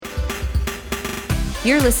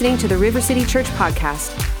You're listening to the River City Church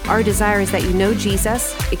podcast. Our desire is that you know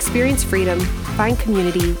Jesus, experience freedom, find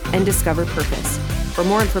community, and discover purpose. For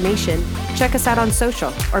more information, check us out on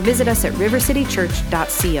social or visit us at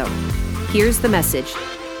rivercitychurch.co. Here's the message.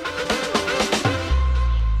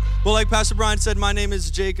 Well, like Pastor Brian said, my name is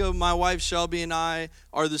Jacob. My wife Shelby and I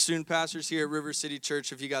are the student pastors here at River City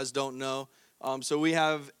Church, if you guys don't know. So we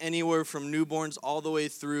have anywhere from newborns all the way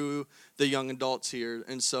through the young adults here.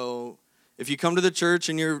 And so if you come to the church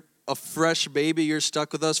and you're a fresh baby, you're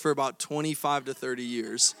stuck with us for about 25 to 30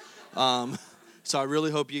 years. So I really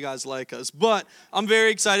hope you guys like us. But I'm very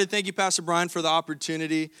excited. Thank you, Pastor Brian, for the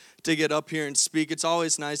opportunity to get up here and speak. It's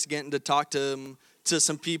always nice getting to talk to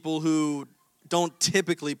some people who don't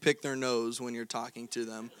typically pick their nose when you're talking to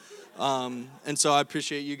them. And so I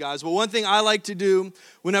appreciate you guys. But one thing I like to do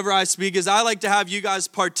whenever I speak is I like to have you guys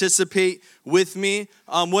participate with me.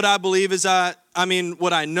 What I believe is that,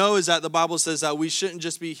 what I know is that the Bible says that we shouldn't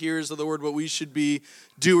just be hearers of the word, but we should be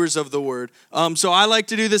doers of the word. So I like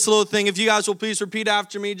to do this little thing. If you guys will please repeat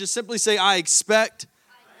after me, just simply say, I expect,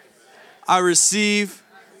 I receive,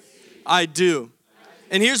 I do.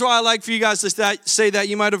 And here's why I like for you guys to say that.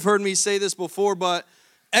 You might have heard me say this before, but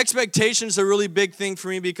expectation is a really big thing for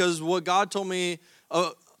me because what God told me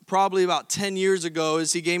probably about 10 years ago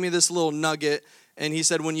is he gave me this little nugget. And he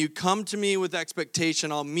said, when you come to me with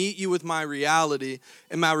expectation, I'll meet you with my reality.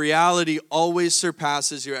 And my reality always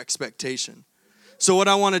surpasses your expectation. So what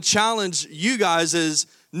I want to challenge you guys is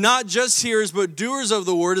not just hearers, but doers of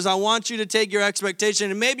the word, is I want you to take your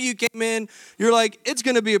expectation. And maybe you came in, you're like, it's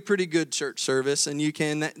going to be a pretty good church service. And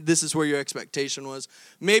this is where your expectation was.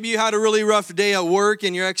 Maybe you had a really rough day at work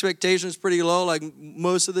and your expectation is pretty low. Like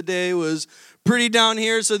most of the day was pretty down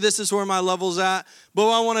here. So this is where my level's at. But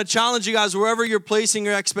I want to challenge you guys, wherever you're placing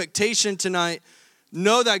your expectation tonight,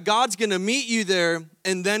 know that God's going to meet you there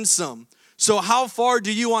and then some. So how far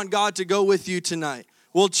do you want God to go with you tonight?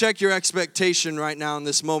 Well, check your expectation right now in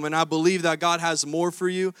this moment. I believe that God has more for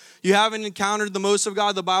you. You haven't encountered the most of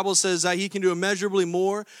God. The Bible says that he can do immeasurably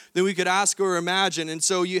more than we could ask or imagine. And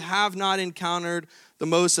so you have not encountered the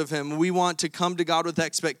most of him. We want to come to God with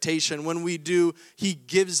expectation. When we do, he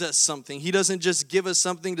gives us something. He doesn't just give us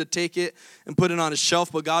something to take it and put it on a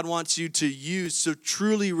shelf, but God wants you to use, so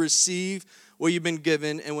truly receive what you've been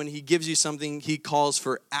given. And when he gives you something, he calls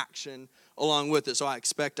for action along with it. So I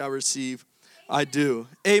expect, I receive, I do.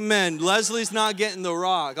 Amen. Leslie's not getting the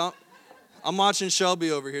rock. I'm watching Shelby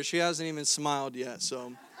over here. She hasn't even smiled yet.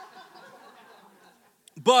 So,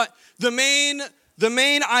 but the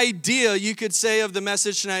main idea you could say of the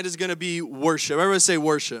message tonight is going to be worship. Everybody say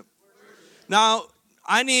worship. Now,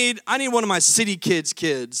 I need one of my city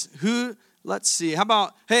kids. Who? Let's see. How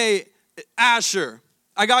about, hey, Asher?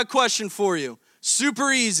 I got a question for you.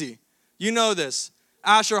 Super easy. You know this.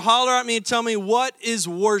 Asher, holler at me and tell me, what is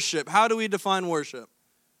worship? How do we define worship?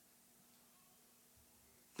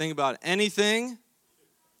 Think about it. Anything?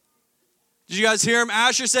 Did you guys hear him?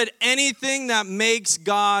 Asher said anything that makes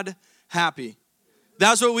God happy.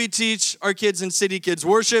 That's what we teach our kids and city kids.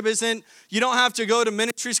 Worship isn't, you don't have to go to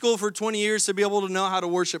ministry school for 20 years to be able to know how to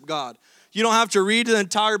worship God. You don't have to read the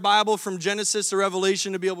entire Bible from Genesis to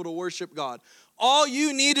Revelation to be able to worship God. All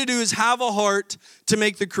you need to do is have a heart to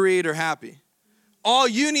make the Creator happy. All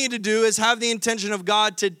you need to do is have the intention of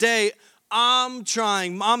God today. I'm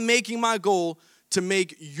making my goal to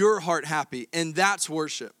make your heart happy. And that's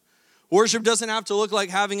worship. Worship doesn't have to look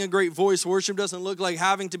like having a great voice. Worship doesn't look like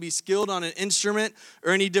having to be skilled on an instrument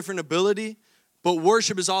or any different ability. But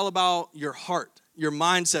worship is all about your heart, your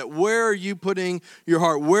mindset. Where are you putting your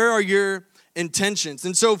heart? Where are your intentions?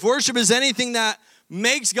 And so if worship is anything that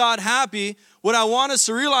makes God happy, what I want us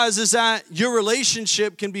to realize is that your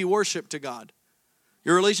relationship can be worship to God.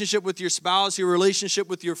 Your relationship with your spouse, your relationship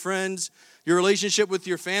with your friends, your relationship with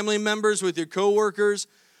your family members, with your coworkers,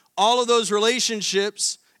 all of those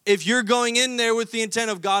relationships, if you're going in there with the intent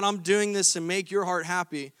of God, I'm doing this to make your heart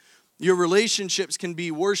happy, your relationships can be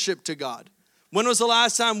worship to God. When was the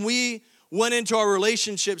last time we went into our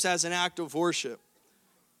relationships as an act of worship?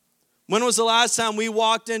 When was the last time we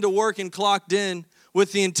walked into work and clocked in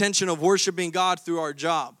with the intention of worshiping God through our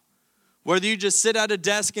job? Whether you just sit at a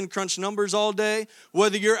desk and crunch numbers all day,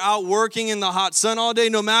 whether you're out working in the hot sun all day,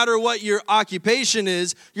 no matter what your occupation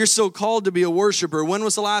is, you're still called to be a worshiper. When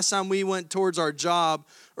was the last time we went towards our job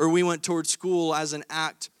or we went towards school as an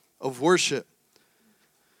act of worship?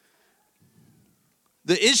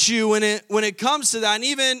 The issue when it comes to that,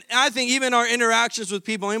 and I think even our interactions with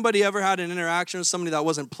people, anybody ever had an interaction with somebody that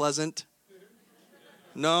wasn't pleasant?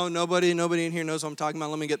 No, nobody in here knows what I'm talking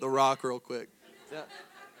about. Let me get the rock real quick. Yeah.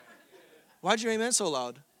 Why'd you amen so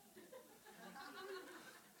loud?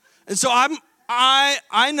 And so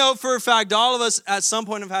I know for a fact all of us at some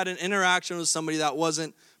point have had an interaction with somebody that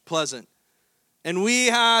wasn't pleasant. And we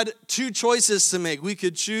had two choices to make. We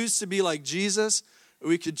could choose to be like Jesus, or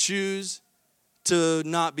we could choose to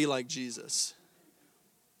not be like Jesus.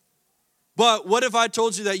 But what if I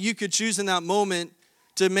told you that you could choose in that moment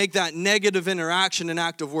to make that negative interaction an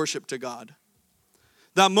act of worship to God?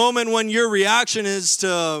 That moment when your reaction is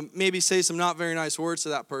to maybe say some not very nice words to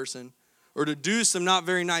that person or to do some not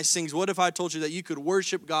very nice things. What if I told you that you could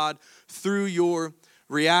worship God through your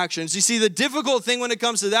reactions? You see, the difficult thing when it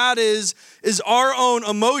comes to that is our own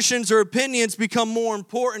emotions or opinions become more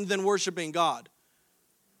important than worshiping God.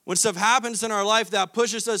 When stuff happens in our life that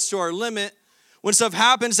pushes us to our limit, when stuff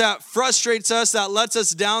happens that frustrates us, that lets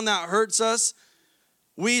us down, that hurts us,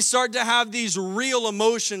 we start to have these real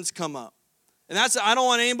emotions come up. And I don't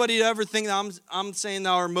want anybody to ever think that I'm saying that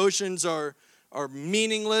our emotions are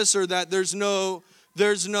meaningless or that there's no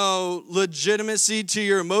legitimacy to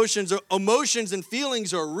your emotions. Emotions and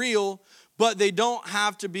feelings are real, but they don't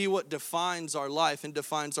have to be what defines our life and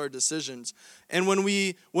defines our decisions. And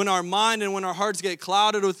when our mind and when our hearts get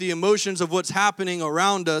clouded with the emotions of what's happening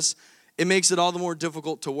around us, it makes it all the more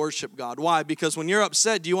difficult to worship God. Why? Because when you're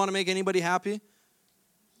upset, do you want to make anybody happy?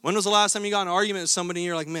 When was the last time you got in an argument with somebody and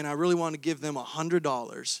you're like, man, I really want to give them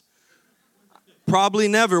 $100? Probably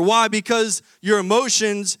never. Why? Because your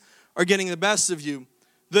emotions are getting the best of you.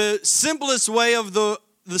 The simplest way of the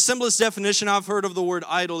simplest definition I've heard of the word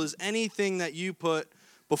idol is anything that you put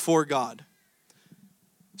before God.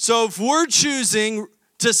 So if we're choosing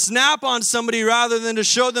to snap on somebody rather than to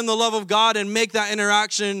show them the love of God and make that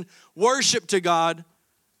interaction worship to God,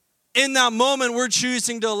 in that moment we're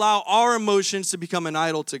choosing to allow our emotions to become an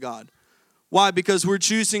idol to God. Why? Because we're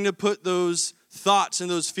choosing to put those thoughts and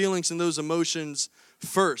those feelings and those emotions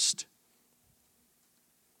first.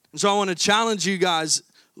 And so I want to challenge you guys,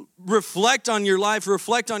 reflect on your life,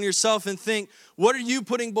 reflect on yourself and think, what are you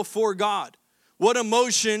putting before God? What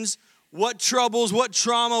emotions, what troubles, what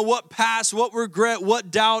trauma, what past, what regret,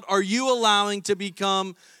 what doubt are you allowing to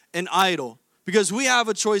become an idol? Because we have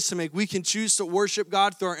a choice to make. We can choose to worship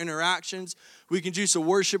God through our interactions. We can choose to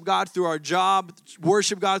worship God through our job,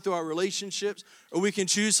 worship God through our relationships, or we can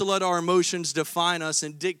choose to let our emotions define us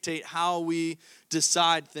and dictate how we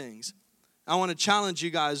decide things. I want to challenge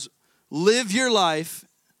you guys, live your life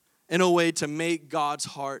in a way to make God's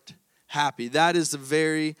heart happy. That is the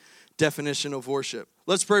very definition of worship.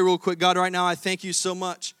 Let's pray real quick. God, right now, I thank you so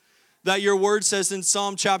much that your word says in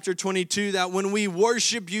Psalm chapter 22 that when we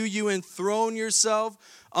worship you, you enthrone yourself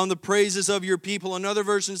on the praises of your people. Another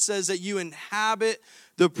version says that you inhabit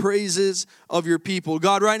the praises of your people.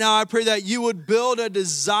 God, right now I pray that you would build a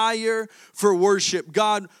desire for worship.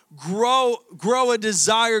 God, grow a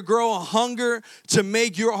desire, grow a hunger to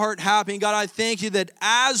make your heart happy. God, I thank you that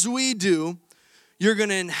as we do, you're going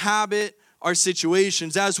to inhabit our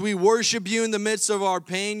situations. As we worship you in the midst of our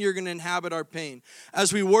pain, you're going to inhabit our pain.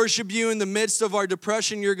 As we worship you in the midst of our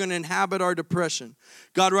depression, you're going to inhabit our depression.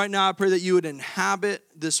 God, right now, I pray that you would inhabit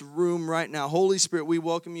this room right now. Holy Spirit, we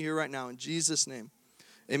welcome you here right now in Jesus' name.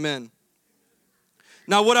 Amen.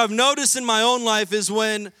 Now, what I've noticed in my own life is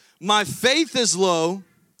when my faith is low,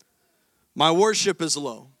 my worship is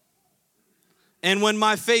low. And when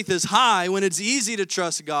my faith is high, when it's easy to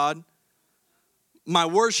trust God, my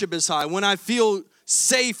worship is high. When I feel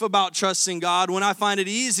safe about trusting God, when I find it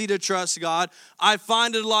easy to trust God, I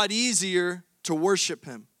find it a lot easier to worship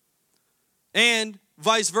him. And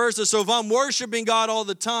vice versa. So if I'm worshiping God all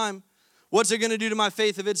the time, what's it going to do to my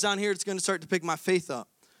faith? If it's down here, it's going to start to pick my faith up.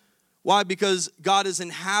 Why? Because God is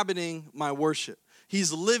inhabiting my worship.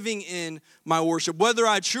 He's living in my worship. Whether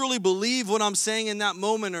I truly believe what I'm saying in that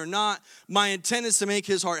moment or not, my intent is to make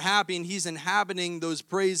his heart happy, and he's inhabiting those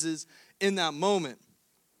praises in that moment.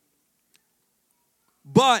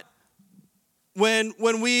 But when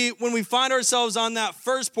we find ourselves on that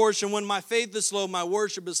first portion, when my faith is slow, my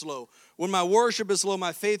worship is slow. When my worship is slow,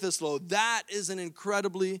 my faith is slow. That is an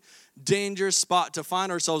incredibly dangerous spot to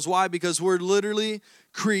find ourselves. Why? Because we're literally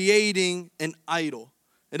creating an idol.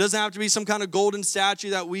 It doesn't have to be some kind of golden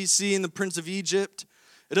statue that we see in the Prince of Egypt.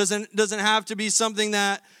 It doesn't have to be something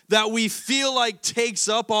that we feel like takes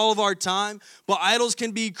up all of our time, but idols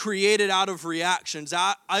can be created out of reactions.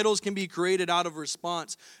 Idols can be created out of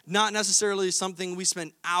response, not necessarily something we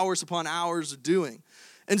spend hours upon hours doing.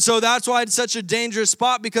 And so that's why it's such a dangerous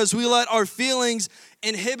spot, because we let our feelings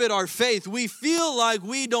inhibit our faith. We feel like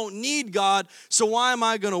we don't need God, so why am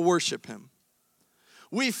I going to worship him?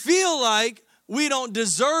 We feel like we don't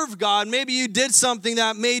deserve God. Maybe you did something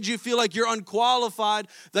that made you feel like you're unqualified,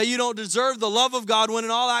 that you don't deserve the love of God, when in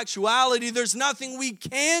all actuality, there's nothing we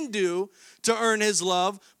can do to earn his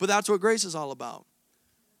love, but that's what grace is all about.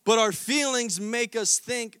 But our feelings make us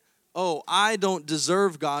think, oh, I don't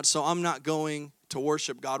deserve God, so I'm not going to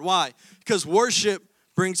worship God. Why? Because worship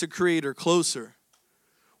brings a creator closer.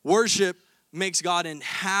 Worship makes God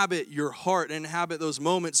inhabit your heart, inhabit those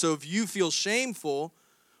moments. So if you feel shameful,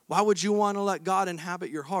 why would you want to let God inhabit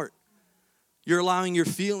your heart? You're allowing your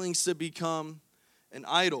feelings to become an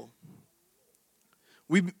idol.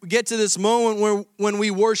 We get to this moment where when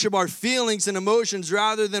we worship our feelings and emotions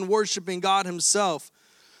rather than worshiping God himself.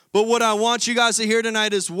 But what I want you guys to hear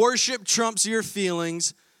tonight is worship trumps your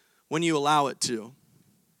feelings when you allow it to.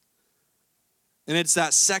 And it's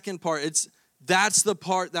that second part. That's the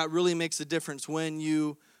part that really makes a difference, when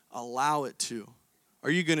you allow it to. Are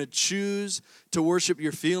you going to choose to worship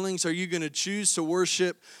your feelings? Are you going to choose to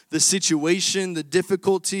worship the situation, the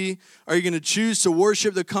difficulty? Are you going to choose to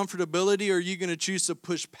worship the comfortability? Or are you going to choose to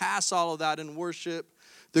push past all of that and worship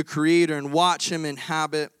the Creator and watch him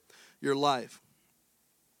inhabit your life?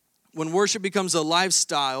 When worship becomes a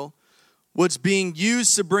lifestyle, what's being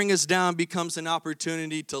used to bring us down becomes an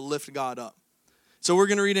opportunity to lift God up. So we're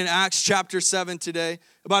going to read in Acts chapter 7 today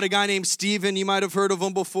about a guy named Stephen. You might have heard of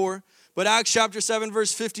him before. But Acts chapter 7,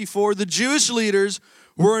 verse 54, the Jewish leaders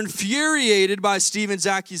were infuriated by Stephen's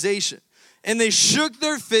accusation, and they shook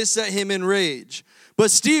their fists at him in rage.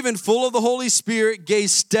 But Stephen, full of the Holy Spirit,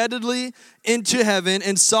 gazed steadily into heaven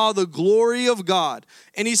and saw the glory of God.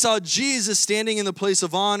 And he saw Jesus standing in the place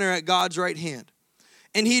of honor at God's right hand.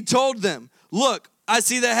 And he told them, look, I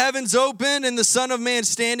see the heavens open and the Son of Man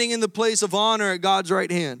standing in the place of honor at God's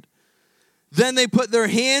right hand. Then they put their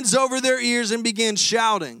hands over their ears and began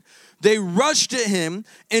shouting. They rushed at him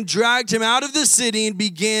and dragged him out of the city and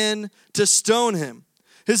began to stone him.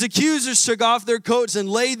 His accusers took off their coats and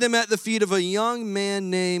laid them at the feet of a young man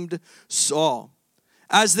named Saul.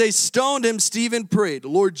 As they stoned him, Stephen prayed,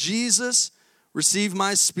 Lord Jesus, receive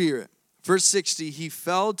my spirit. Verse 60, he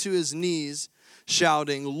fell to his knees,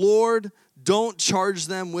 shouting, Lord, don't charge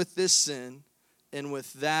them with this sin. And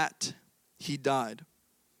with that, he died.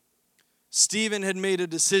 Stephen had made a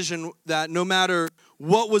decision that no matter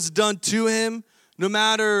what was done to him, no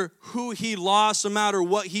matter who he lost, no matter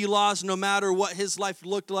what he lost, no matter what his life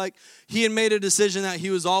looked like, he had made a decision that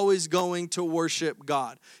he was always going to worship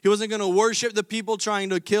God. He wasn't going to worship the people trying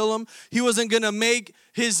to kill him. He wasn't going to make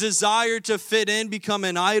his desire to fit in become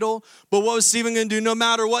an idol. But what was Stephen going to do? No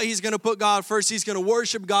matter what, he's going to put God first. He's going to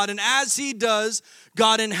worship God. And as he does,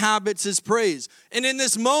 God inhabits his praise. And in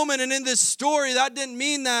this moment and in this story, that didn't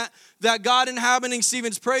mean that God inhabiting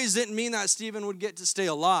Stephen's praise didn't mean that Stephen would get to stay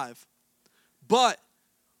alive. But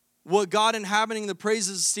what God inhabiting the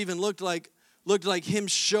praises of Stephen looked like him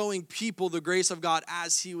showing people the grace of God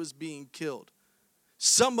as he was being killed.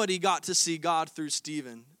 Somebody got to see God through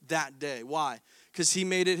Stephen that day. Why? Because he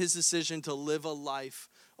made it his decision to live a life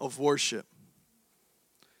of worship.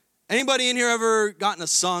 Anybody in here ever gotten a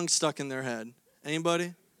song stuck in their head?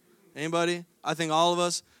 Anybody? Anybody? I think all of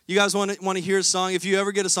us. You guys want to hear a song? If you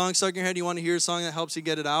ever get a song stuck in your head, you want to hear a song that helps you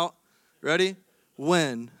get it out? Ready?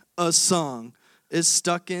 When a song is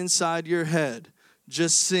stuck inside your head,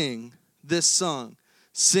 just sing this song.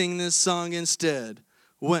 Sing this song instead.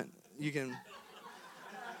 When you can.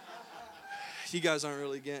 You guys aren't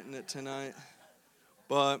really getting it tonight.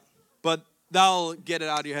 But that'll get it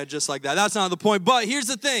out of your head just like that. That's not the point. But here's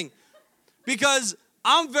the thing. Because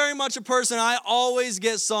I'm very much a person, I always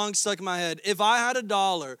get songs stuck in my head. If I had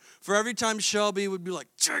 $1 for every time Shelby would be like,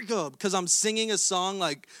 Jacob, because I'm singing a song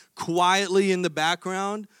like quietly in the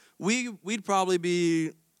background, we'd probably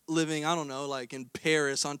be living, I don't know, like in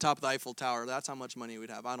Paris on top of the Eiffel Tower. That's how much money we'd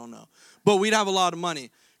have. I don't know. But we'd have a lot of money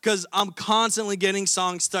because I'm constantly getting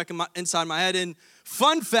songs stuck inside my head. And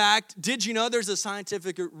fun fact, did you know there's a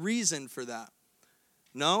scientific reason for that?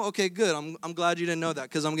 No? Okay, good. I'm glad you didn't know that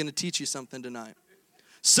because I'm going to teach you something tonight.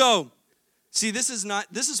 So, see, this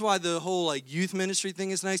is why the whole like youth ministry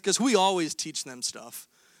thing is nice, because we always teach them stuff.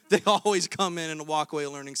 They always come in and walk away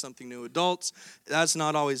learning something new. Adults, that's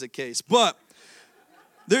not always the case. But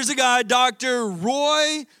there's a guy, Dr.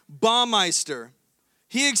 Roy Baumeister.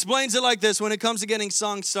 He explains it like this when it comes to getting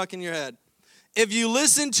songs stuck in your head. If you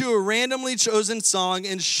listen to a randomly chosen song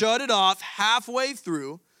and shut it off halfway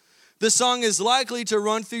through, the song is likely to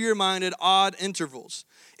run through your mind at odd intervals.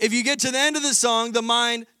 If you get to the end of the song, the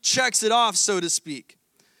mind checks it off, so to speak.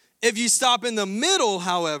 If you stop in the middle,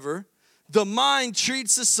 however, the mind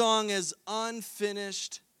treats the song as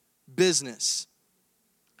unfinished business.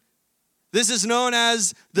 This is known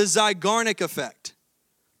as the Zeigarnik effect.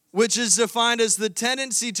 which is defined as the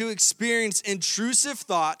tendency to experience intrusive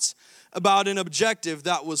thoughts about an objective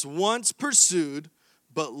that was once pursued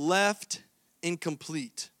but left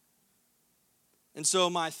incomplete. And so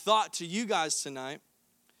my thought to you guys tonight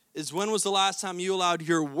is, when was the last time you allowed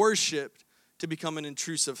your worship to become an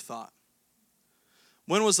intrusive thought?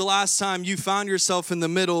 When was the last time you found yourself in the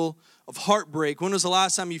middle of heartbreak? When was the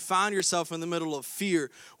last time you found yourself in the middle of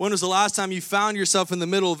fear? When was the last time you found yourself in the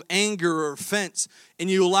middle of anger or offense and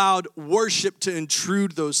you allowed worship to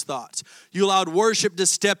intrude those thoughts? You allowed worship to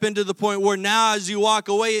step into the point where now as you walk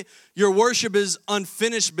away, your worship is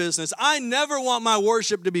unfinished business. I never want my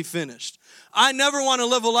worship to be finished. I never want to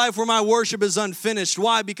live a life where my worship is unfinished.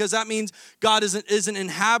 Why? Because that means God isn't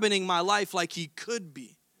inhabiting my life like he could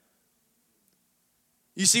be.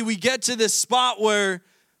 You see, we get to this spot where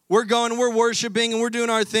we're worshiping, and we're doing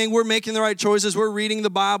our thing. We're making the right choices. We're reading the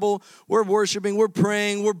Bible. We're worshiping. We're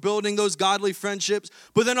praying. We're building those godly friendships.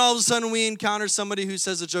 But then all of a sudden we encounter somebody who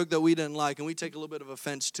says a joke that we didn't like, and we take a little bit of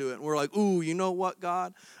offense to it. And we're like, ooh, you know what,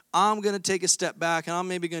 God? I'm going to take a step back, and I'm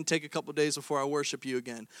maybe going to take a couple days before I worship you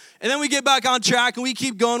again. And then we get back on track, and we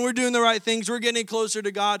keep going. We're doing the right things. We're getting closer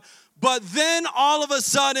to God. But then all of a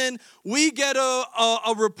sudden, we get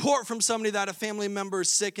a report from somebody that a family member is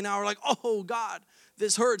sick, and now we're like, oh, God,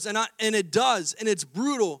 this hurts. And it does, and it's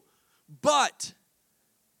brutal. But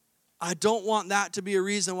I don't want that to be a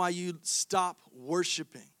reason why you stop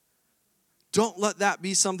worshiping. Don't let that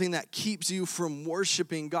be something that keeps you from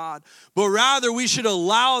worshiping God. But rather, we should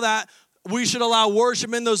allow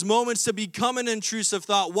worship in those moments to become an intrusive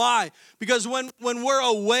thought. Why? Because when we're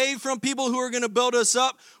away from people who are going to build us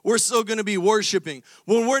up, we're still going to be worshiping.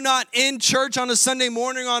 When we're not in church on a Sunday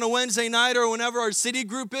morning, on a Wednesday night, or whenever our city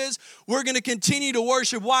group is, we're going to continue to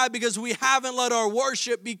worship. Why? Because we haven't let our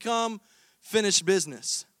worship become finished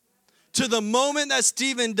business. To the moment that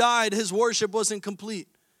Stephen died, his worship wasn't complete.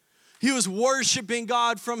 He was worshiping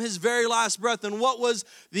God from his very last breath. And what was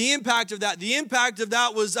the impact of that? The impact of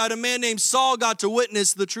that was that a man named Saul got to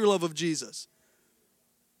witness the true love of Jesus.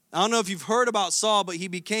 I don't know if you've heard about Saul, but he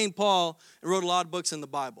became Paul and wrote a lot of books in the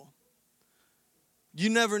Bible. You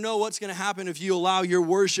never know what's going to happen if you allow your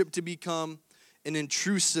worship to become an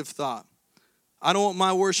intrusive thought. I don't want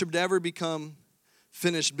my worship to ever become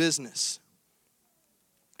finished business.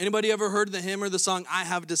 Anybody ever heard the hymn or the song, I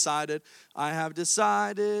have decided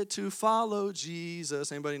to follow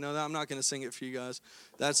Jesus? Anybody know that? I'm not going to sing it for you guys.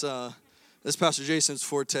 That's Pastor Jason's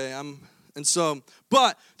forte.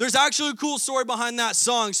 But there's actually a cool story behind that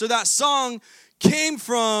song. So that song came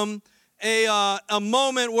from a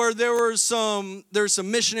moment where there were some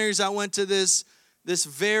missionaries that went to this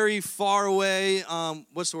very far away,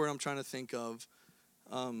 what's the word I'm trying to think of?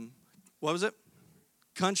 What was it?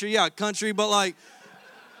 Country? Yeah, country, but like,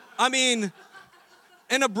 I mean,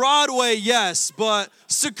 in a broad way, yes, but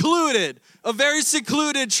secluded. A very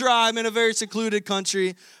secluded tribe in a very secluded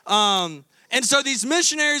country. And so these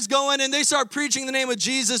missionaries go in and they start preaching the name of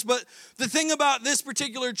Jesus. But the thing about this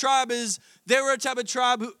particular tribe is they were a type of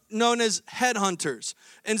tribe known as headhunters.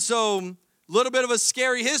 And so a little bit of a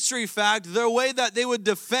scary history fact, their way that they would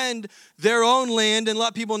defend their own land and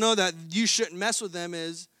let people know that you shouldn't mess with them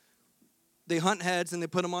is they hunt heads and they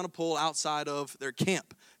put them on a pole outside of their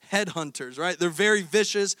camp. Headhunters, right? They're very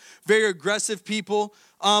vicious, very aggressive people.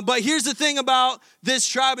 But here's the thing about this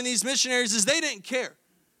tribe and these missionaries is they didn't care.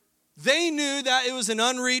 They knew that it was an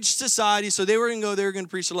unreached society, so they were going to go, they were going to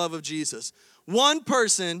preach the love of Jesus. One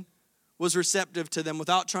person was receptive to them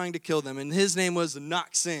without trying to kill them, and his name was Nak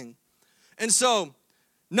Singh. And so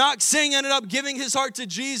Nak Singh ended up giving his heart to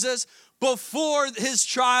Jesus before his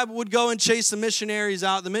tribe would go and chase the missionaries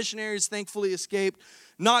out. The missionaries thankfully escaped.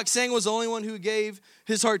 Nak Singh was the only one who gave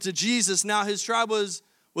his heart to Jesus. Now, his tribe was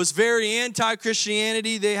very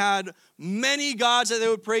anti-Christianity. They had many gods that they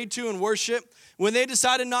would pray to and worship. When they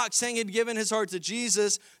decided Nak Singh had given his heart to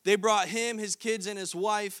Jesus, they brought him, his kids, and his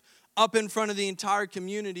wife up in front of the entire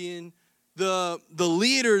community. And the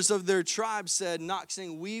leaders of their tribe said, Nak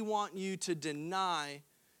Singh, we want you to deny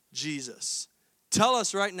Jesus. Tell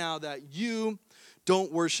us right now that you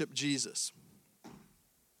don't worship Jesus.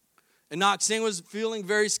 And Nak Singh was feeling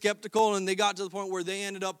very skeptical, and they got to the point where they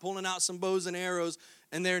ended up pulling out some bows and arrows,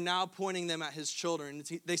 and they're now pointing them at his children.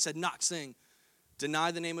 They said, Nak Singh,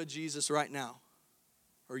 deny the name of Jesus right now,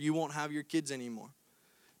 or you won't have your kids anymore.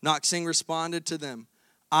 Nak Singh responded to them,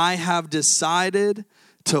 I have decided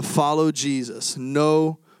to follow Jesus,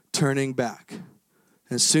 no turning back.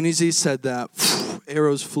 And as soon as he said that,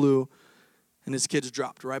 arrows flew, and his kids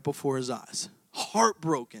dropped right before his eyes.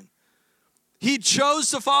 Heartbroken. He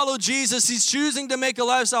chose to follow Jesus. He's choosing to make a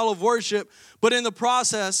lifestyle of worship. But in the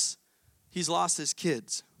process, he's lost his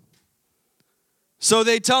kids. So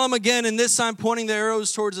they tell him again, and this time pointing the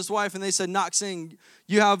arrows towards his wife, and they said, not saying,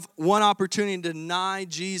 you have one opportunity to deny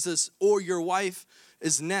Jesus or your wife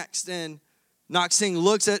is next. And Noxing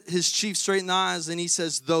looks at his chief straight in the eyes and he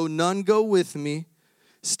says, though none go with me,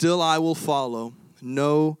 still I will follow.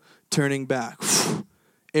 No turning back.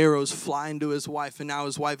 Arrows fly into his wife, and now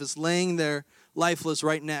his wife is laying there lifeless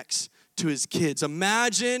right next to his kids.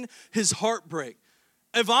 Imagine his heartbreak.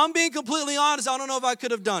 If I'm being completely honest, I don't know if I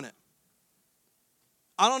could have done it.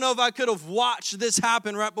 I don't know if I could have watched this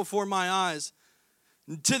happen right before my eyes.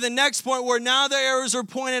 To the next point where now the arrows are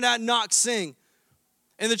pointed at Noxing.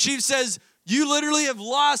 And the chief says, you literally have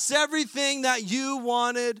lost everything that you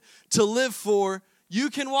wanted to live for.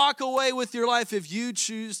 You can walk away with your life if you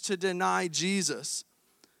choose to deny Jesus.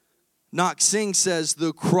 Noxing says,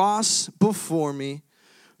 the cross before me,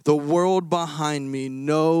 the world behind me,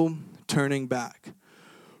 no turning back.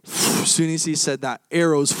 As soon as he said that,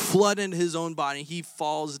 arrows flood into his own body. He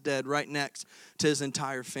falls dead right next to his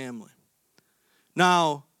entire family.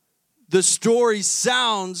 Now, the story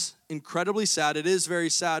sounds incredibly sad. It is very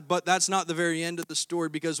sad, but that's not the very end of the story,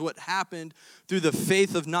 because what happened through the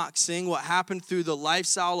faith of Noxing, what happened through the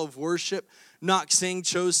lifestyle of worship Noxing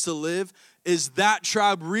chose to live, is that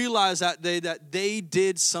tribe realized that day that they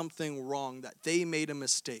did something wrong, that they made a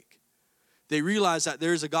mistake. They realized that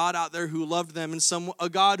there's a God out there who loved them, and a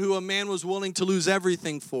God who a man was willing to lose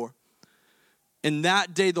everything for. And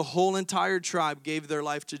that day, the whole entire tribe gave their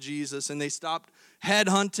life to Jesus, and they stopped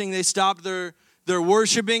headhunting. They stopped their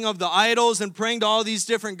worshiping of the idols and praying to all these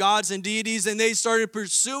different gods and deities, and they started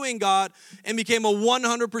pursuing God and became a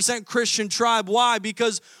 100% Christian tribe. Why?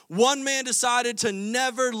 Because one man decided to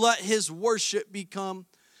never let his worship become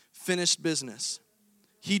finished business.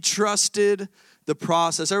 He trusted the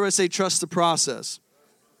process. Everybody say, trust the process.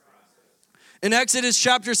 In Exodus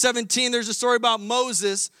chapter 17, there's a story about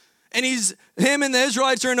Moses, and him and the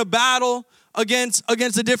Israelites are in a battle against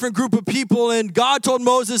a different group of people, and God told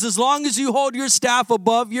Moses, as long as you hold your staff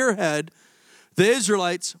above your head, the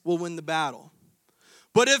Israelites will win the battle.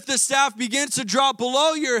 But if the staff begins to drop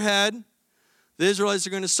below your head, the Israelites are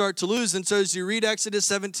going to start to lose. And so as you read Exodus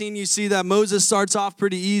 17, you see that Moses starts off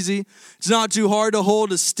pretty easy. It's not too hard to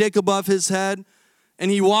hold a stick above his head. And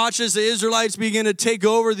he watches the Israelites begin to take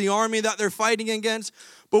over the army that they're fighting against.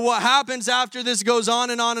 But what happens after this goes on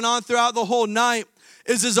and on and on throughout the whole night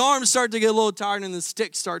is his arms start to get a little tired and the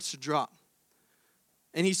stick starts to drop.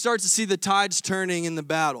 And he starts to see the tides turning in the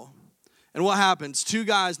battle. And what happens? Two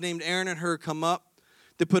guys named Aaron and Hur come up.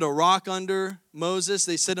 They put a rock under Moses.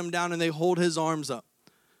 They sit him down and they hold his arms up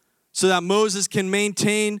so that Moses can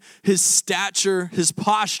maintain his stature, his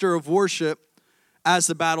posture of worship as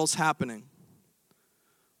the battle's happening.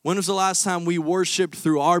 When was the last time we worshiped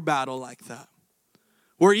through our battle like that?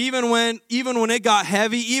 Where even when it got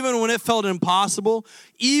heavy, even when it felt impossible,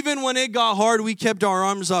 even when it got hard, we kept our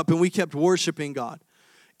arms up and we kept worshiping God.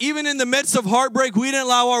 Even in the midst of heartbreak, we didn't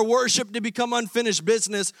allow our worship to become unfinished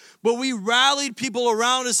business, but we rallied people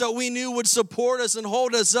around us that we knew would support us and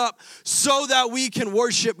hold us up so that we can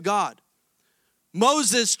worship God.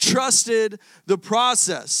 Moses trusted the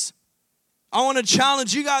process. I want to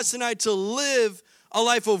challenge you guys tonight to live a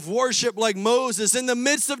life of worship like Moses. In the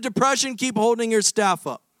midst of depression, keep holding your staff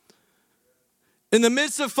up. In the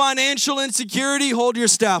midst of financial insecurity, hold your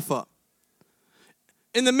staff up.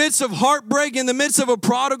 In the midst of heartbreak, in the midst of a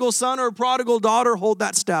prodigal son or a prodigal daughter, hold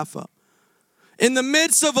that staff up. In the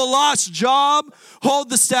midst of a lost job, hold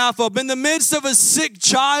the staff up. In the midst of a sick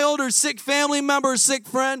child or sick family member or sick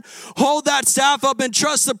friend, hold that staff up and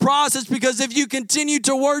trust the process, because if you continue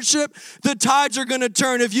to worship, the tides are going to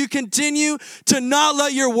turn. If you continue to not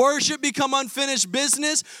let your worship become unfinished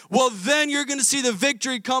business, well, then you're going to see the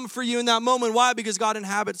victory come for you in that moment. Why? Because God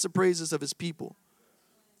inhabits the praises of his people.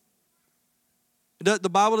 The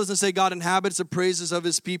Bible doesn't say God inhabits the praises of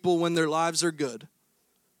his people when their lives are good.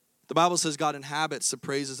 The Bible says God inhabits the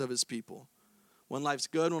praises of his people. When life's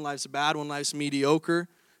good, when life's bad, when life's mediocre,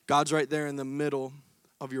 God's right there in the middle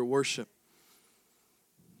of your worship.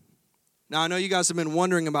 Now, I know you guys have been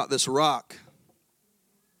wondering about this rock.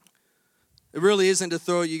 It really isn't to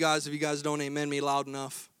throw at you guys if you guys don't amen me loud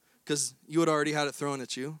enough, because you would already had it thrown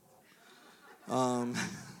at you.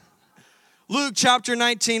 Luke chapter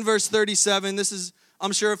 19, verse 37. This is,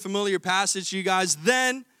 I'm sure, a familiar passage to you guys.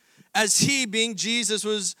 Then, as he, being Jesus,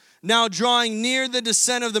 was now drawing near the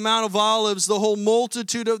descent of the Mount of Olives, the whole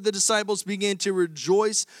multitude of the disciples began to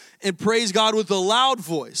rejoice and praise God with a loud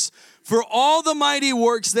voice for all the mighty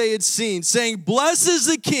works they had seen, saying, blessed is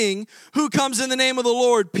the King who comes in the name of the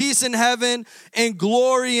Lord, peace in heaven and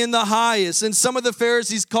glory in the highest. And some of the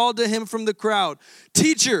Pharisees called to him from the crowd,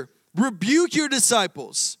 teacher, rebuke your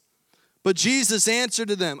disciples. But Jesus answered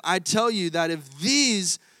to them, I tell you that if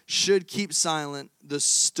these should keep silent, the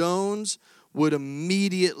stones would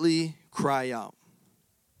immediately cry out.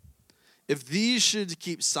 If these should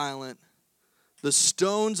keep silent, the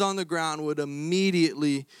stones on the ground would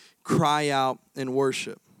immediately cry out in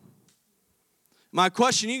worship. My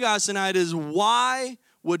question to you guys tonight is, why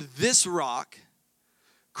would this rock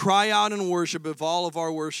cry out in worship if all of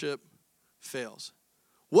our worship fails?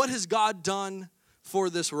 What has God done for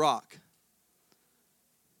this rock?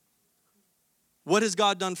 What has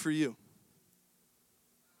God done for you?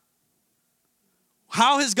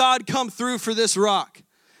 How has God come through for this rock?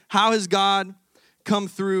 How has God come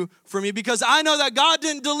through for me? Because I know that God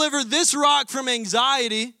didn't deliver this rock from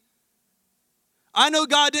anxiety. I know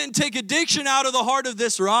God didn't take addiction out of the heart of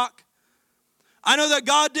this rock. I know that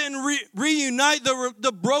God didn't reunite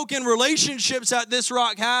the broken relationships that this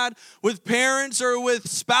rock had with parents or with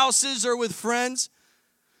spouses or with friends.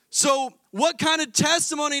 So what kind of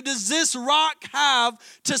testimony does this rock have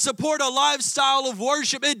to support a lifestyle of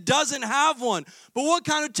worship? It doesn't have one. But what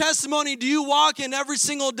kind of testimony do you walk in every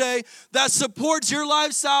single day that supports your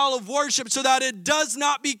lifestyle of worship so that it does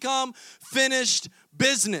not become finished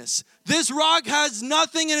business? This rock has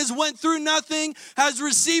nothing and has went through nothing, has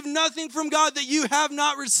received nothing from God that you have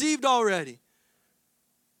not received already.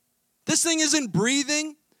 This thing isn't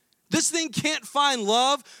breathing. This thing can't find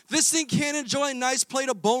love. This thing can't enjoy a nice plate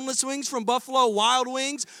of boneless wings from Buffalo Wild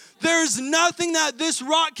Wings. There's nothing that this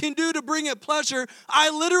rock can do to bring it pleasure. I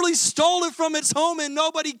literally stole it from its home and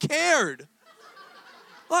nobody cared.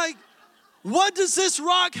 Like, what does this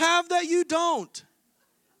rock have that you don't?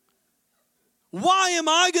 Why am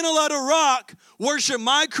I going to let a rock worship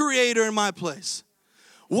my Creator in my place?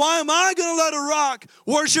 Why am I going to let a rock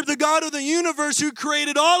worship the God of the universe who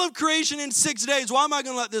created all of creation in 6 days? Why am I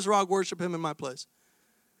going to let this rock worship him in my place?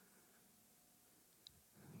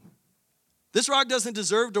 This rock doesn't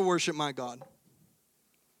deserve to worship my God.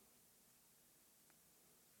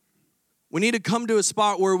 We need to come to a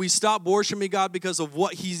spot where we stop worshiping God because of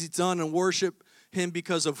what he's done and worship him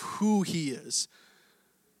because of who he is.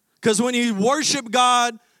 Because when you worship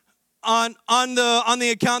God on the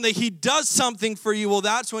account that he does something for you, well,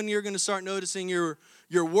 that's when you're going to start noticing your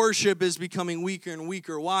worship is becoming weaker and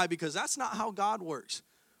weaker. Why? Because that's not how God works.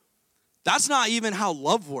 That's not even how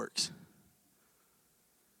love works.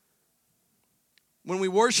 When we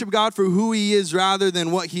worship God for who he is rather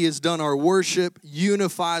than what he has done, our worship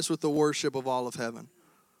unifies with the worship of all of heaven.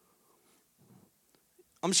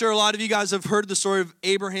 I'm sure a lot of you guys have heard the story of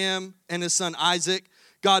Abraham and his son Isaac.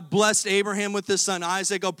 God blessed Abraham with his son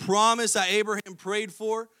Isaac, a promise that Abraham prayed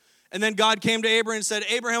for. And then God came to Abraham and said,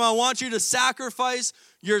 Abraham, I want you to sacrifice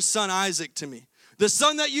your son Isaac to me. The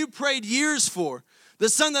son that you prayed years for. The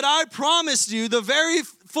son that I promised you, the very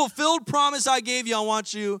fulfilled promise I gave you, I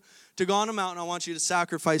want you to go on a mountain. I want you to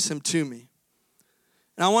sacrifice him to me.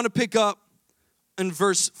 And I want to pick up in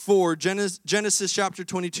verse 4, Genesis chapter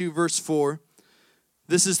 22, verse 4.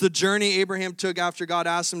 This is the journey Abraham took after God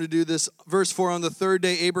asked him to do this. Verse 4, on the third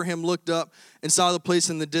day, Abraham looked up and saw the place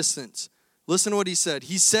in the distance. Listen to what he said.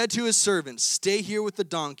 He said to his servant, stay here with the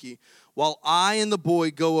donkey while I and the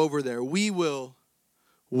boy go over there. We will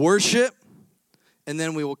worship and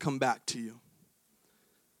then we will come back to you.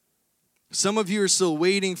 Some of you are still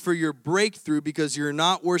waiting for your breakthrough because you're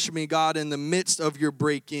not worshiping God in the midst of your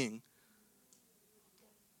breaking.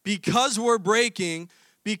 Because we're breaking,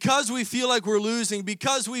 because we feel like we're losing,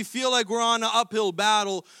 because we feel like we're on an uphill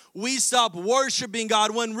battle, we stop worshiping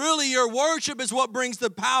God when really your worship is what brings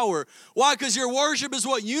the power. Why? Because your worship is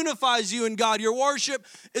what unifies you and God. Your worship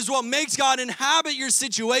is what makes God inhabit your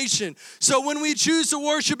situation. So when we choose to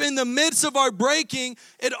worship in the midst of our breaking,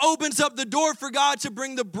 it opens up the door for God to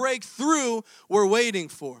bring the breakthrough we're waiting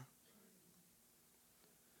for.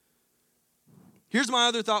 Here's my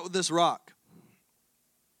other thought with this rock.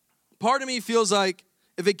 Part of me feels like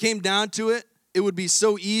if it came down to it, it would be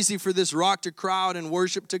so easy for this rock to cry out and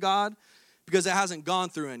worship to God because it hasn't gone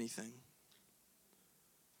through anything.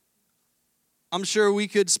 I'm sure we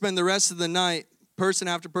could spend the rest of the night, person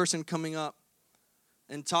after person, coming up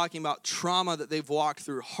and talking about trauma that they've walked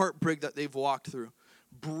through, heartbreak that they've walked through,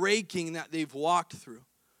 breaking that they've walked through.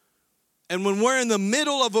 And when we're in the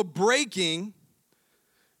middle of a breaking,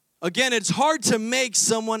 again, it's hard to make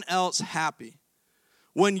someone else happy.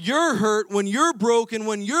 When you're hurt, when you're broken,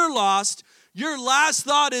 when you're lost, your last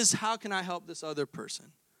thought is, how can I help this other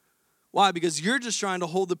person? Why? Because you're just trying to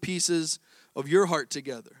hold the pieces of your heart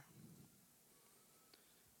together.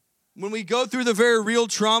 When we go through the very real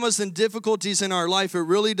traumas and difficulties in our life, it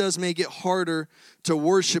really does make it harder to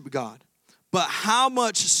worship God. But how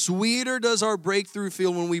much sweeter does our breakthrough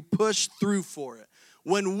feel when we push through for it?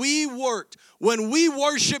 when we worked, when we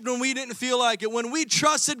worshiped when we didn't feel like it, when we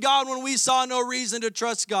trusted God when we saw no reason to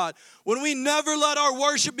trust God, when we never let our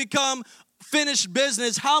worship become finished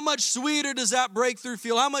business, how much sweeter does that breakthrough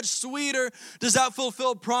feel? How much sweeter does that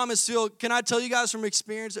fulfilled promise feel? Can I tell you guys from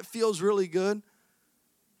experience, it feels really good.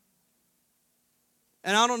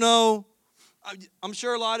 And I don't know, I'm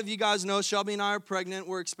sure a lot of you guys know Shelby and I are pregnant.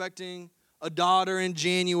 We're expecting a daughter in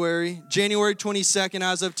January 22nd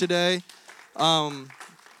as of today.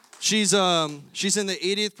 She's in the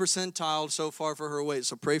 80th percentile so far for her weight,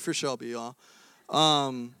 so pray for Shelby, y'all.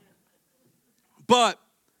 But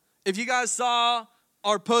if you guys saw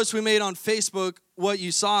our post we made on Facebook, what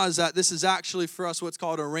you saw is that this is actually for us what's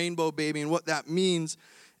called a rainbow baby, and what that means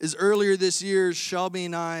is earlier this year, Shelby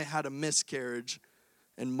and I had a miscarriage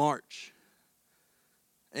in March.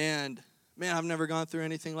 And man, I've never gone through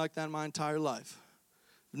anything like that in my entire life.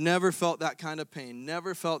 Never felt that kind of pain,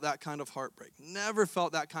 never felt that kind of heartbreak, never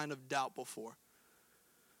felt that kind of doubt before.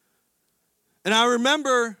 And I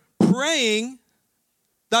remember praying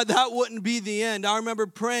that wouldn't be the end. I remember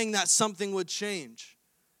praying that something would change.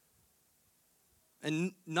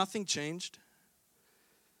 And nothing changed.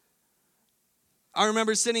 I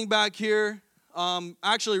remember sitting back here,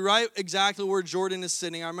 actually right exactly where Jordan is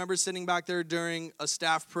sitting. I remember sitting back there during a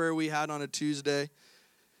staff prayer we had on a Tuesday.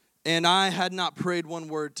 And I had not prayed one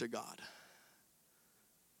word to God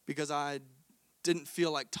because I didn't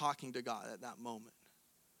feel like talking to God at that moment.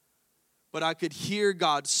 But I could hear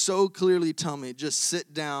God so clearly tell me, just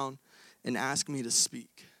sit down and ask me to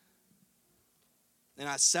speak. And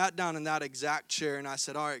I sat down in that exact chair and I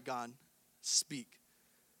said, all right, God, speak.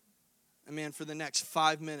 And man, for the next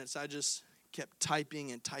 5 minutes, I just kept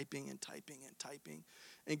typing and typing and typing and typing.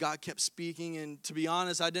 And God kept speaking. And to be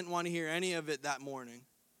honest, I didn't want to hear any of it that morning.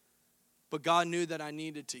 But God knew that I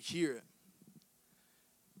needed to hear it.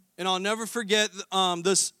 And I'll never forget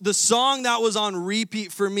the song that was on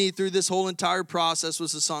repeat for me through this whole entire process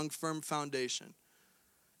was the song Firm Foundation.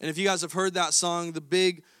 And if you guys have heard that song, the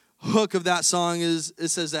big hook of that song is, it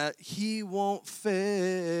says that He won't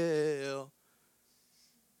fail.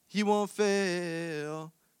 He won't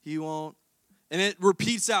fail. He won't. And it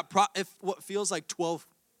repeats that what feels like 12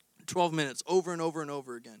 minutes over and over and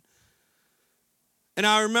over again. And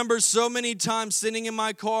I remember so many times sitting in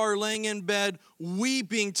my car, laying in bed,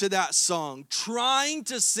 weeping to that song, trying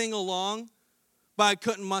to sing along, but I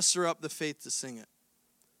couldn't muster up the faith to sing it.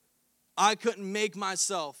 I couldn't make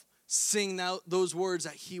myself sing those words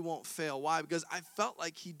that He won't fail. Why? Because I felt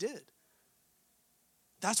like He did.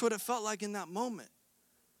 That's what it felt like in that moment.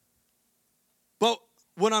 But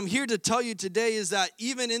what I'm here to tell you today is that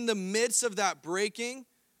even in the midst of that breaking,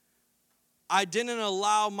 I didn't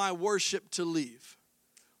allow my worship to leave.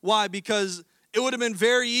 Why? Because it would have been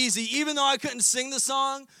very easy, even though I couldn't sing the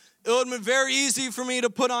song, it would have been very easy for me to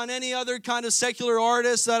put on any other kind of secular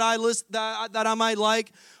artist that I might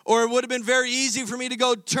like. Or it would have been very easy for me to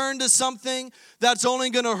go turn to something that's only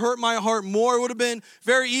going to hurt my heart more. It would have been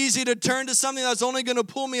very easy to turn to something that's only going to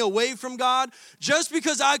pull me away from God. Just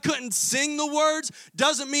because I couldn't sing the words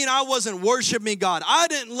doesn't mean I wasn't worshiping God. I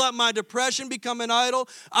didn't let my depression become an idol.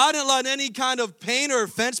 I didn't let any kind of pain or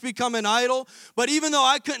offense become an idol. But even though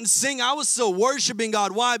I couldn't sing, I was still worshiping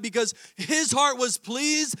God. Why? Because His heart was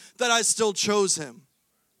pleased that I still chose Him.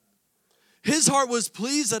 His heart was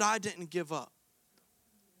pleased that I didn't give up.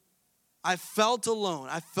 I felt alone.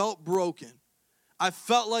 I felt broken. I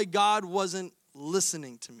felt like God wasn't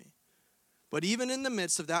listening to me. But even in the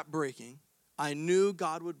midst of that breaking, I knew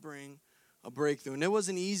God would bring a breakthrough. And it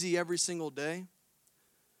wasn't easy every single day.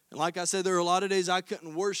 And like I said, there were a lot of days I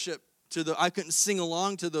couldn't I couldn't sing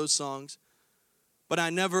along to those songs. But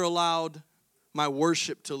I never allowed my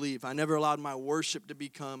worship to leave. I never allowed my worship to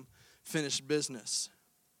become finished business.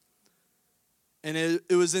 And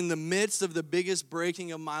it was in the midst of the biggest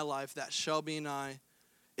breaking of my life that Shelby and I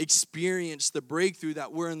experienced the breakthrough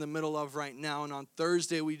that we're in the middle of right now. And on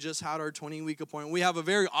Thursday, we just had our 20-week appointment. We have a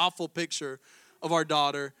very awful picture of our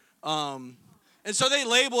daughter. And so they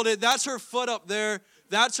labeled it, that's her foot up there,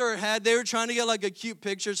 that's her head. They were trying to get like a cute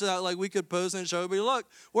picture so that like we could pose and show everybody,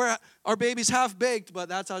 look, our baby's half baked, but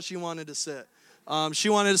that's how she wanted to sit. She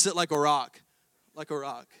wanted to sit like a rock.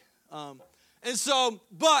 And so,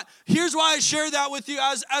 but here's why I share that with you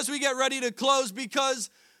as we get ready to close,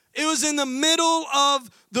 because It was in the middle of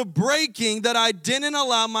the breaking that I didn't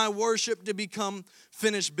allow my worship to become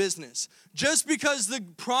finished business. Just because the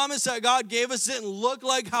promise that God gave us didn't look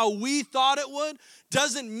like how we thought it would,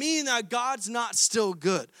 doesn't mean that God's not still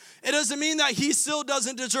good. It doesn't mean that he still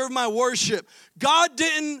doesn't deserve my worship. God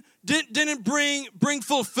didn't bring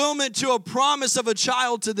fulfillment to a promise of a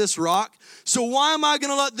child to this rock. So why am I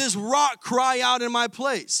going to let this rock cry out in my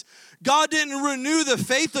place? God didn't renew the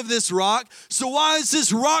faith of this rock. So why is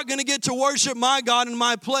this rock going to get to worship my God in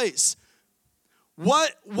my place?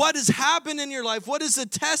 What has happened in your life? What is the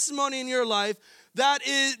testimony in your life that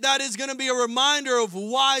is going to be a reminder of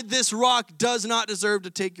why this rock does not deserve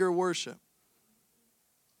to take your worship?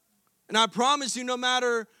 And I promise you, no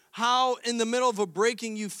matter how in the middle of a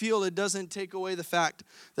breaking you feel, it doesn't take away the fact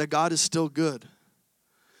that God is still good.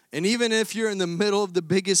 And even if you're in the middle of the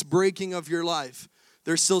biggest breaking of your life,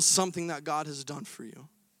 there's still something that God has done for you.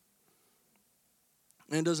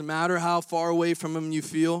 And it doesn't matter how far away from him you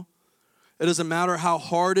feel. It doesn't matter how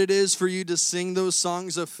hard it is for you to sing those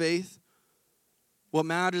songs of faith. What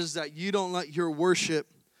matters is that you don't let your worship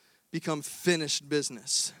become finished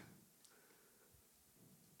business.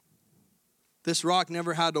 This rock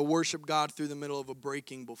never had to worship God through the middle of a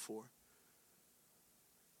breaking before.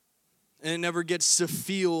 And it never gets to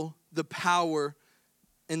feel the power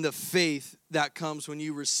and the faith that comes when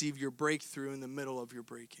you receive your breakthrough in the middle of your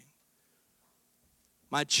breaking.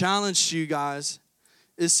 My challenge to you guys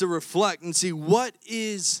is to reflect and see what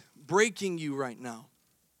is breaking you right now.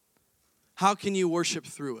 How can you worship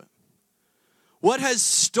through it? What has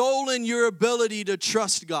stolen your ability to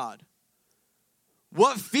trust God?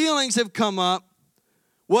 What feelings have come up?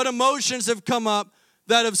 What emotions have come up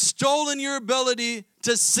that have stolen your ability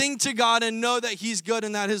to sing to God and know that he's good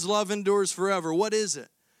and that his love endures forever? What is it?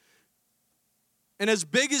 And as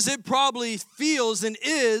big as it probably feels and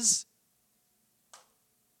is,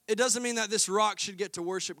 it doesn't mean that this rock should get to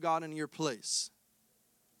worship God in your place.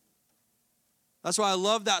 That's why I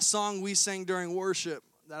love that song we sang during worship,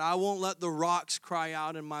 that I won't let the rocks cry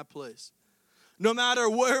out in my place. No matter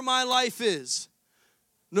where my life is,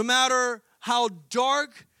 no matter how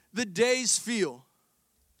dark the days feel,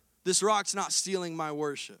 this rock's not stealing my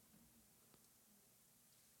worship.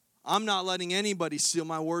 I'm not letting anybody steal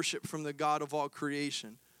my worship from the God of all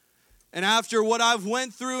creation. And after what I've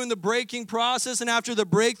went through in the breaking process and after the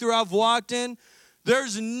breakthrough I've walked in,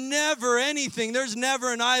 there's never anything, there's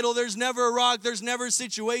never an idol, there's never a rock, there's never a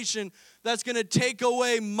situation that's going to take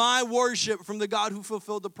away my worship from the God who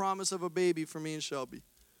fulfilled the promise of a baby for me and Shelby.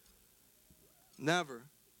 Never.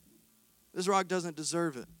 This rock doesn't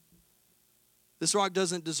deserve it. This rock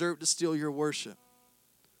doesn't deserve to steal your worship.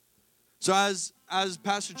 So as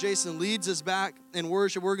Pastor Jason leads us back in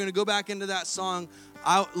worship, we're going to go back into that song.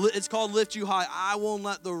 It's called Lift You High. I won't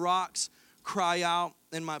let the rocks cry out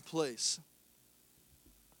in my place.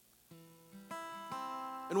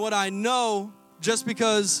 And what I know, just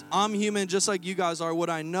because I'm human, just like you guys are, what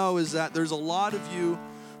I know is that there's a lot of you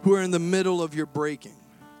who are in the middle of your breaking.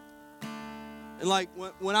 And like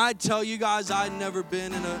when I tell you guys I'd never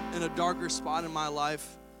been in a darker spot in my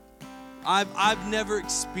life, I've never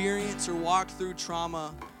experienced or walked through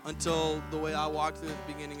trauma until the way I walked through at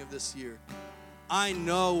the beginning of this year. I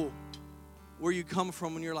know where you come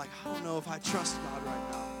from when you're like, I don't know if I trust God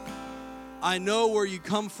right now. I know where you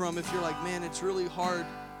come from if you're like, man, it's really hard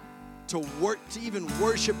to even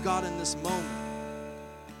worship God in this moment.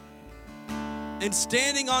 And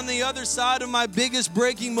standing on the other side of my biggest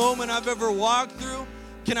breaking moment I've ever walked through,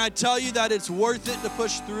 can I tell you that it's worth it to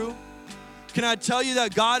push through? Can I tell you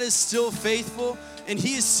that God is still faithful and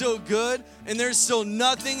he is still good and there's still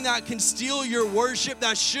nothing that can steal your worship,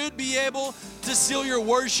 that should be able to steal your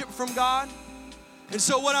worship from God? And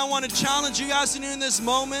so what I want to challenge you guys to do in this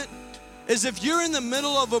moment is, if you're in the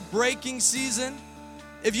middle of a breaking season,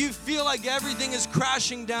 if you feel like everything is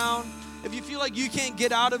crashing down, if you feel like you can't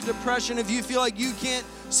get out of depression, if you feel like you can't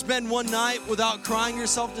spend one night without crying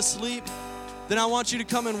yourself to sleep, then I want you to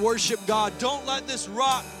come and worship God. Don't let this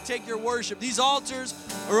rock take your worship. These altars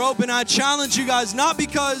are open. I challenge you guys, not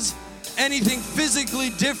because anything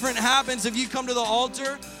physically different happens if you come to the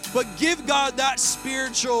altar, but give God that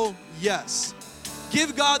spiritual yes.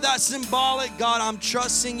 Give God that symbolic, God, I'm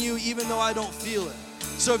trusting you even though I don't feel it.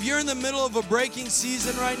 So if you're in the middle of a breaking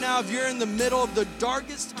season right now, if you're in the middle of the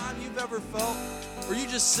darkest time you've ever felt, or you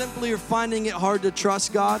just simply are finding it hard to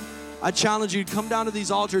trust God, I challenge you to come down to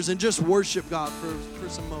these altars and just worship God for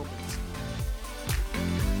some moments.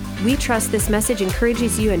 We trust this message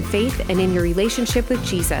encourages you in faith and in your relationship with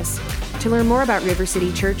Jesus. To learn more about River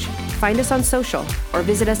City Church, find us on social or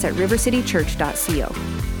visit us at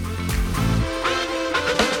rivercitychurch.co.